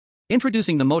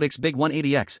Introducing the Modix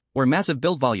BIG-180X, where massive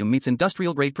build volume meets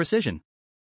industrial-grade precision.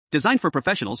 Designed for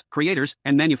professionals, creators,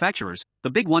 and manufacturers, the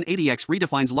BIG-180X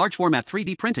redefines large-format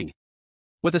 3D printing.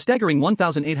 With a staggering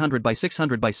 1,800 by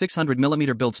 600 by 600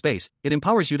 mm build space, it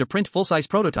empowers you to print full-size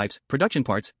prototypes, production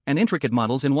parts, and intricate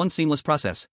models in one seamless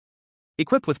process.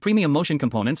 Equipped with premium motion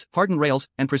components, hardened rails,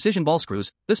 and precision ball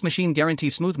screws, this machine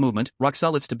guarantees smooth movement,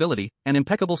 rock-solid stability, and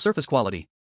impeccable surface quality.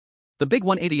 The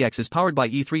BIG-180X is powered by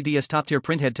E3D's top-tier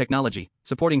printhead technology,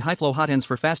 supporting high-flow hotends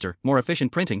for faster, more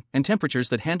efficient printing and temperatures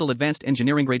that handle advanced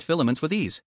engineering-grade filaments with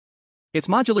ease. Its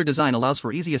modular design allows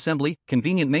for easy assembly,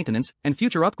 convenient maintenance, and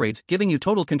future upgrades, giving you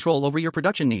total control over your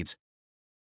production needs.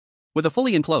 With a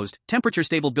fully enclosed,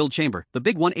 temperature-stable build chamber, the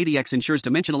BIG-180X ensures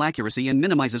dimensional accuracy and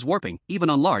minimizes warping, even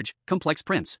on large, complex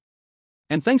prints.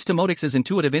 And thanks to Modix's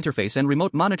intuitive interface and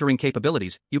remote monitoring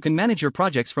capabilities, you can manage your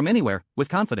projects from anywhere, with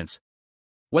confidence.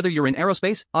 Whether you're in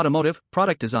aerospace, automotive,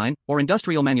 product design, or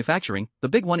industrial manufacturing, the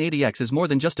BIG-180X is more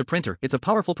than just a printer, it's a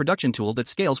powerful production tool that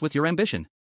scales with your ambition.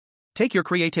 Take your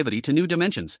creativity to new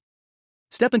dimensions.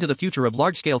 Step into the future of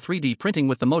large-scale 3D printing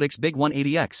with the Modix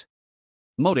BIG-180X.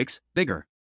 Modix, bigger,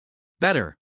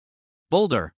 better,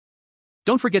 bolder.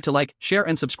 Don't forget to like, share,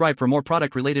 and subscribe for more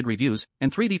product-related reviews and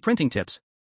 3D printing tips.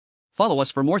 Follow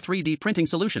us for more 3D printing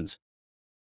solutions.